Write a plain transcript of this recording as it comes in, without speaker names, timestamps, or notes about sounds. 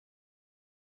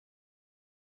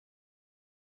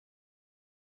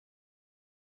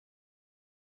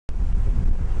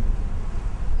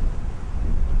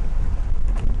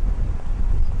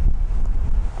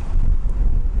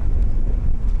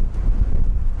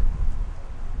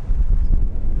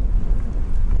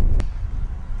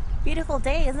Beautiful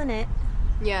day, isn't it?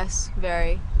 Yes,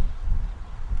 very.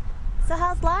 So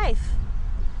how's life?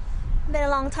 Been a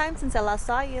long time since I last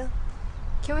saw you.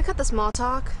 Can we cut the small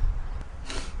talk?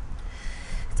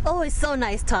 It's always so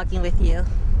nice talking with you.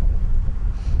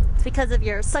 It's because of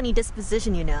your sunny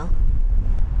disposition, you know.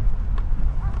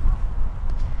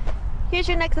 Here's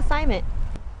your next assignment.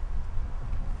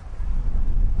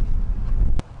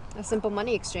 A simple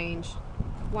money exchange.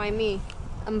 Why me?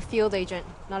 I'm a field agent,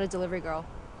 not a delivery girl.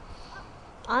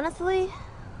 Honestly,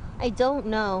 I don't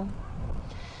know.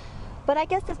 But I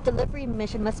guess this delivery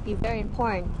mission must be very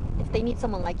important if they need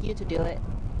someone like you to do it.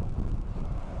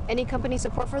 Any company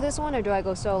support for this one, or do I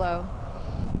go solo?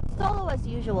 Solo as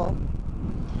usual.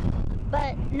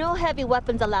 But no heavy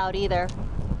weapons allowed either.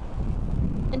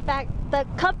 In fact, the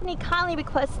company kindly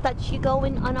requests that you go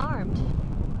in unarmed.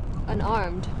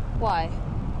 Unarmed? Why?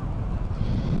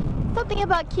 Something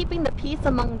about keeping the peace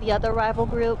among the other rival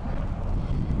group.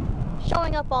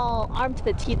 Showing up all armed to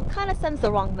the teeth kind of sends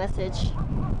the wrong message.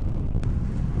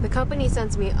 The company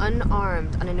sends me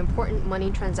unarmed on an important money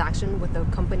transaction with a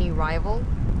company rival?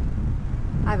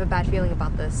 I have a bad feeling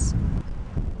about this.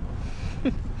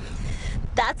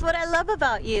 That's what I love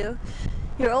about you.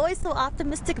 You're always so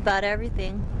optimistic about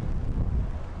everything.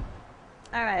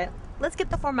 Alright, let's get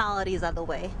the formalities out of the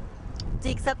way. Do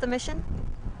you accept the mission?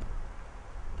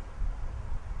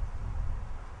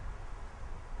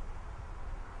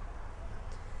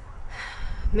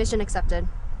 Mission accepted.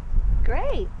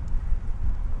 Great.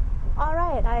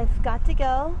 Alright, I've got to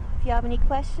go. If you have any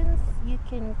questions, you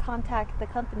can contact the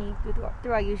company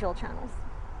through our usual channels.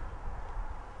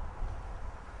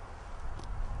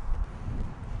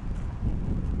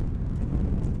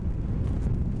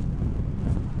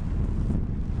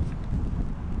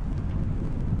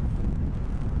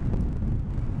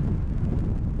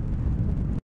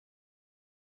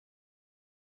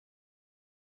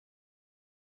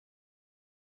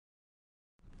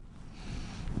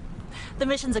 The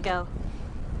mission's a go.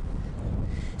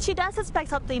 She does suspect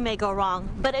something may go wrong,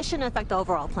 but it shouldn't affect the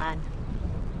overall plan.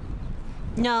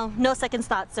 No second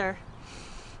thought, sir.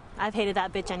 I've hated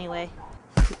that bitch anyway.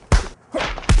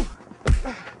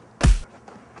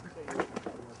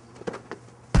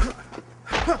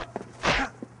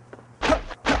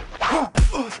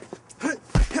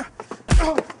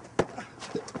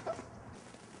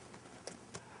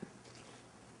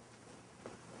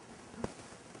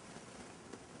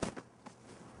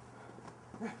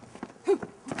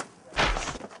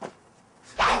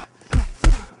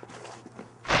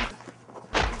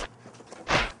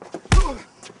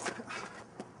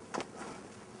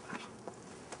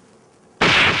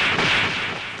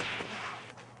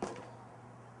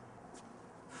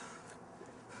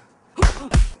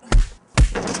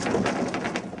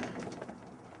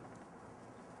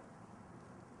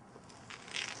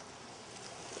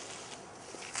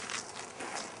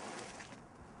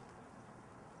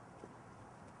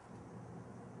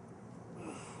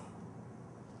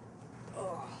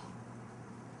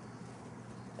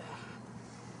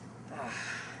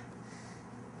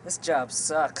 This job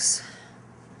sucks.